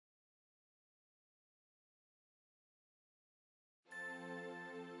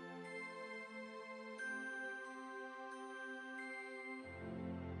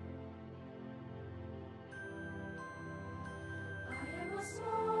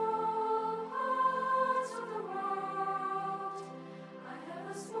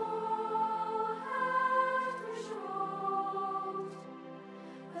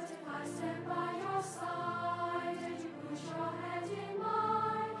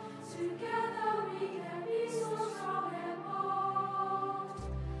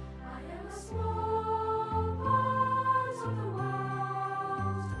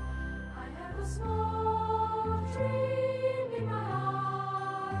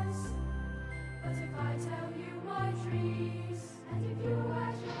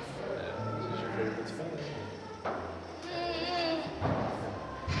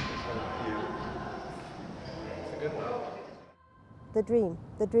the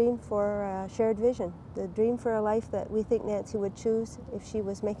dream for a shared vision, the dream for a life that we think Nancy would choose if she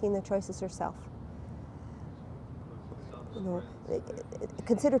was making the choices herself. You know,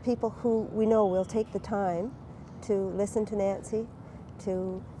 consider people who we know will take the time to listen to Nancy,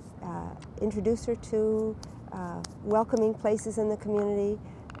 to introduce her to welcoming places in the community,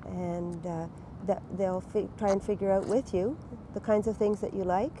 and that they'll try and figure out with you the kinds of things that you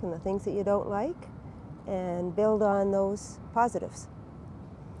like and the things that you don't like, and build on those positives.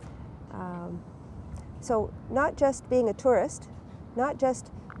 So not just being a tourist, not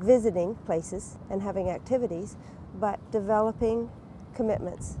just visiting places and having activities, but developing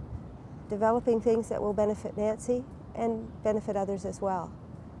commitments, developing things that will benefit Nancy and benefit others as well.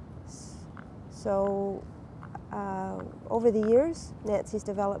 So over the years, Nancy's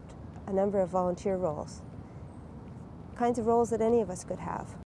developed a number of volunteer roles, kinds of roles that any of us could have.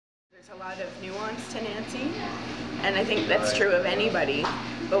 There's a lot of nuance to Nancy, and I think that's true of anybody,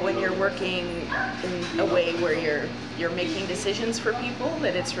 but when you're working in a way where you're making decisions for people,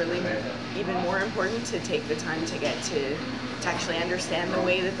 that it's really even more important to take the time to get to actually understand the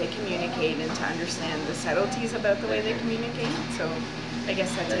way that they communicate and to understand the subtleties about the way they communicate. So I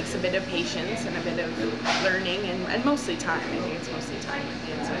guess that takes a bit of patience and a bit of learning and mostly time. I think it's mostly time with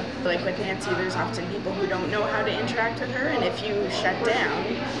Nancy. Like with Nancy, there's often people who don't know how to interact with her, and if you shut down,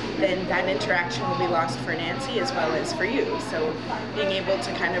 then that interaction will be lost for Nancy as well as for you. So being able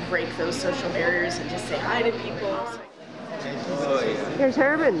to kind of break those social barriers and just say hi to people. Here's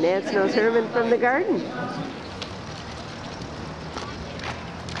Herman. Nance knows Herman from the garden.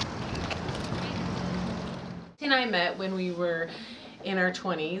 And I met when we were in our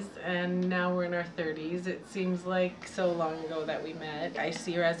 20s, and now we're in our 30s. It seems like so long ago that we met. I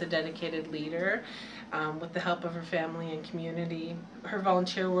see her as a dedicated leader with the help of her family and community. Her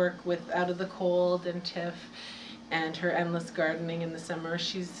volunteer work with Out of the Cold and TIFF, and her endless gardening in the summer.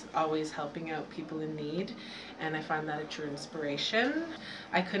 She's always helping out people in need, and I find that a true inspiration.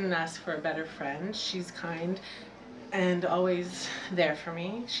 I couldn't ask for a better friend. She's kind and always there for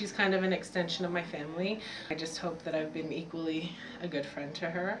me. She's kind of an extension of my family. I just hope that I've been equally a good friend to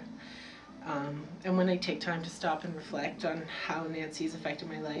her. And when I take time to stop and reflect on how Nancy's affected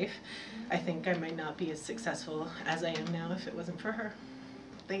my life, I think I might not be as successful as I am now if it wasn't for her.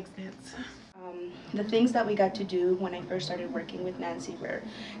 Thanks, Nance. The things that we got to do when I first started working with Nancy were,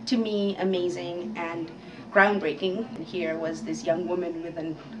 to me, amazing and groundbreaking. And here was this young woman with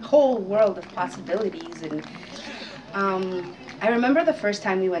a whole world of possibilities. And I remember the first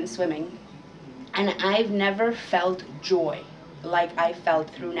time we went swimming, and I've never felt joy like I felt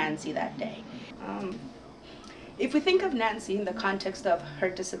through Nancy that day. If we think of Nancy in the context of her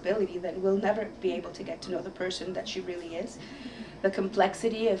disability, then we'll never be able to get to know the person that she really is. The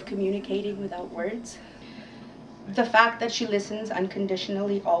complexity of communicating without words. The fact that she listens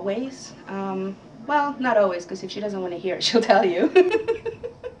unconditionally always. Well, not always, because if she doesn't want to hear it, she'll tell you.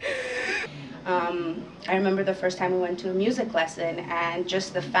 I remember the first time we went to a music lesson, and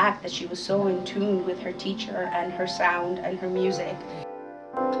just the fact that she was so in tune with her teacher and her sound and her music.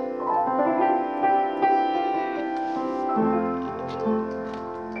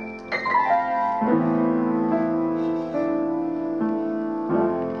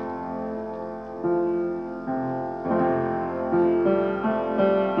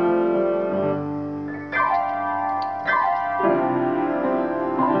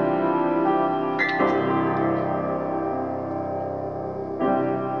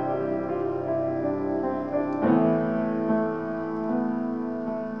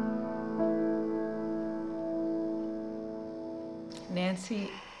 Nancy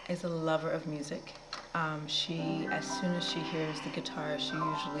is a lover of music. As soon as she hears the guitar, she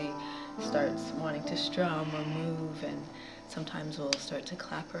usually starts wanting to strum or move, and sometimes will start to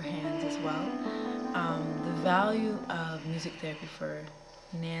clap her hands as well. The value of music therapy for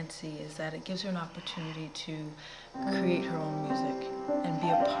Nancy is that it gives her an opportunity to create her own music and be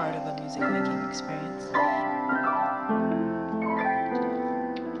a part of a music-making experience.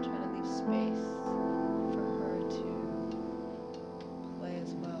 Try to leave space for her to play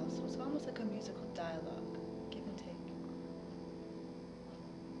as well. So it's almost like a musical dialogue, give and take.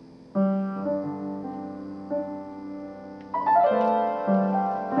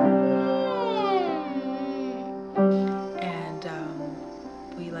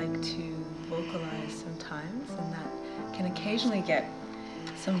 We like to vocalize sometimes, and that can occasionally get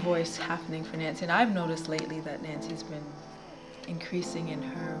some voice happening for Nancy. And I've noticed lately that Nancy's been increasing in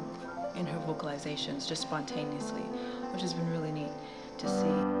her vocalizations just spontaneously, which has been really neat to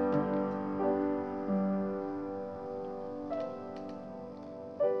see.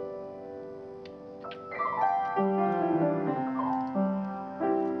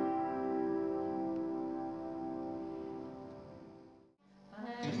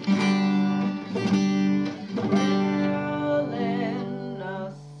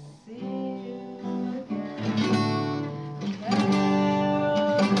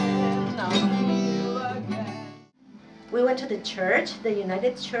 We went to the church, the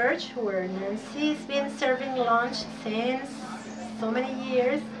United Church, where Nancy's been serving lunch since so many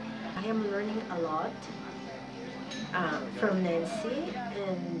years. I am learning a lot from Nancy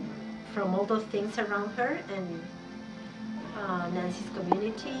and from all those things around her, and Nancy's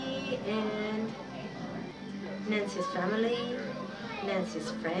community and Nancy's family,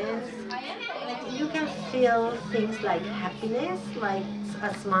 Nancy's friends. Like, you can feel things like happiness, like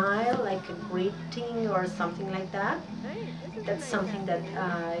a smile, like a greeting or something like that. That's something that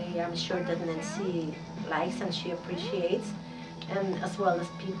I am sure that Nancy likes and she appreciates, and as well as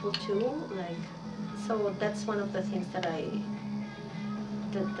people too. Like, so that's one of the things that I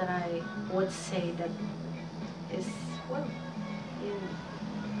would say that is, well,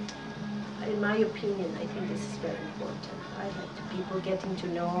 in my opinion, I think this is very important. I like people getting to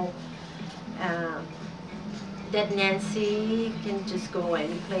know that Nancy can just go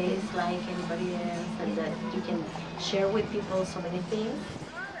any place like anybody else, and that you can share with people so many things.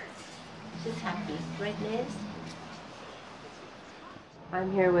 She's happy, right, Nancy?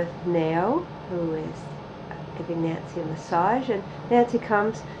 I'm here with Nao, who is giving Nancy a massage, and Nancy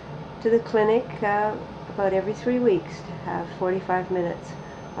comes to the clinic about every 3 weeks to have 45 minutes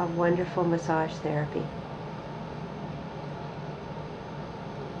of wonderful massage therapy.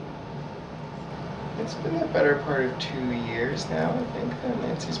 It's been the better part of 2 years now, I think, that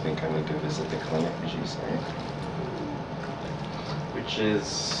Nancy's been coming to visit the clinic, as you say. Which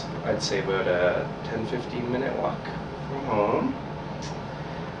is, I'd say, about a 10-15 minute walk from home.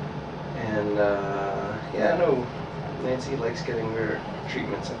 And yeah, no, Nancy likes getting her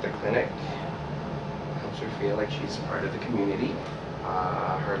treatments at the clinic. Helps her feel like she's part of the community.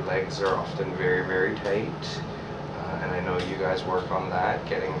 Her legs are often very, very tight. And I know you guys work on that,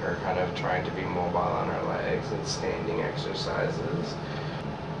 getting her kind of trying to be mobile on her legs and standing exercises.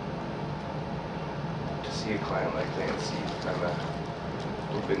 To see a client like Nancy kind of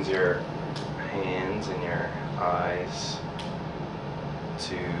opens your hands and your eyes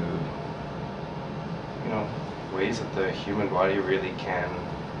to, you know, ways that the human body really can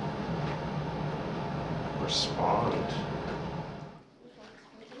respond.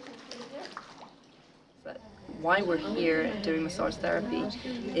 Why we're here doing massage therapy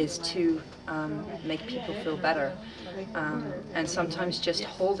is to make people feel better, and sometimes just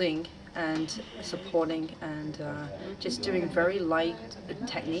holding and supporting and just doing very light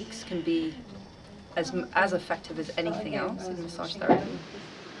techniques can be as effective as anything else in massage therapy.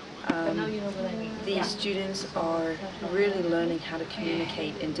 These students are really learning how to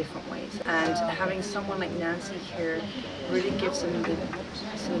communicate in different ways, and having someone like Nancy here really gives them the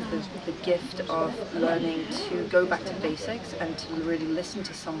gift of learning to go back to basics and to really listen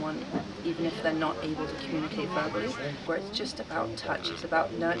to someone even if they're not able to communicate verbally, where it's just about touch. It's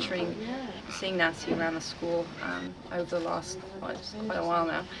about nurturing. Seeing Nancy around the school over the last, well, it's quite a while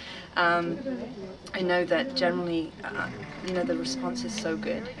now, I know that generally, you know, the response is so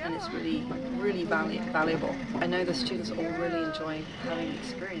good, and it's really, really valuable. I know the students all really enjoy having the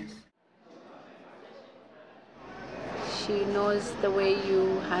experience. She knows the way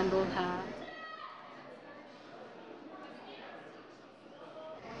you handle her.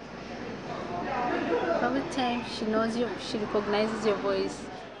 Every time she knows you, she recognizes your voice.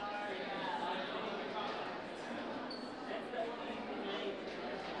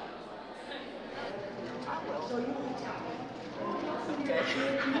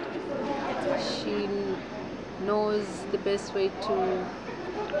 She knows the best way to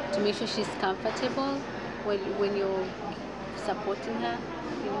make sure she's comfortable when you're supporting her,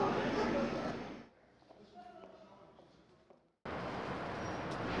 you know.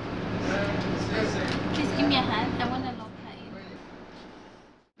 Please give me a hand. I want to lock her in.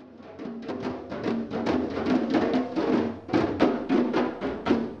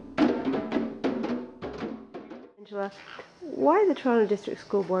 Angela, why the Toronto District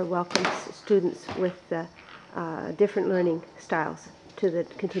School Board welcomes students with different learning styles to the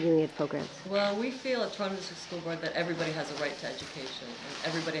continuing ed programs? Well, we feel at Toronto District School Board that everybody has a right to education and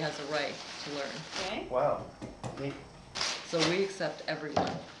everybody has a right to learn. Okay. Wow. Neat. So we accept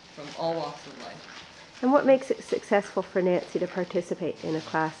everyone from all walks of life. And what makes it successful for Nancy to participate in a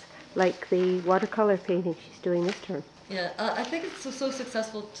class like the watercolor painting she's doing this term? Yeah, I think it's so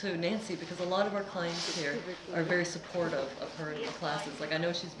successful to Nancy because a lot of our clients here are very supportive of her in the classes. Like, I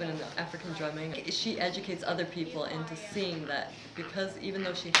know she's been in African drumming. She educates other people into seeing that because even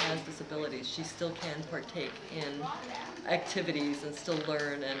though she has disabilities, she still can partake in activities and still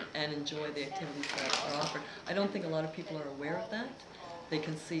learn and enjoy the activities that are offered. I don't think a lot of people are aware of that. They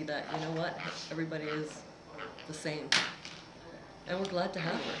can see that, you know what, everybody is the same. and we're glad to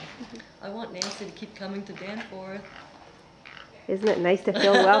have her. I want Nancy to keep coming to Danforth. Isn't it nice to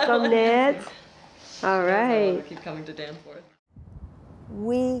feel welcome, Nance? All I right. want to keep coming to Danforth.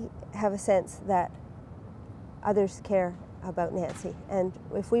 We have a sense that others care about Nancy, and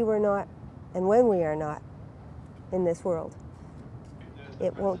if we were not, and when we are not in this world,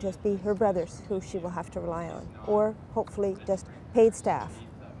 it won't just be her brothers who she will have to rely on, or hopefully just paid staff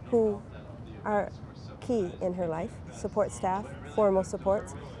who are key in her life, support staff, formal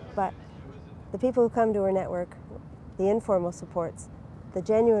supports, but the people who come to her network, the informal supports, the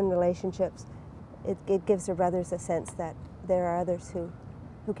genuine relationships, it gives her brothers a sense that there are others who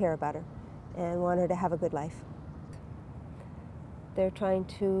care about her and want her to have a good life. They're trying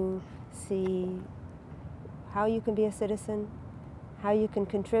to see how you can be a citizen, how you can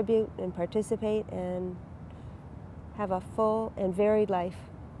contribute and participate and have a full and varied life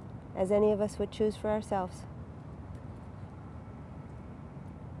as any of us would choose for ourselves.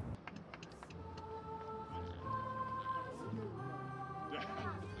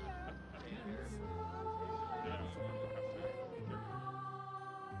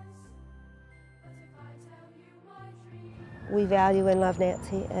 We value and love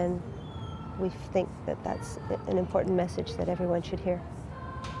Nancy, and we think that that's an important message that everyone should hear.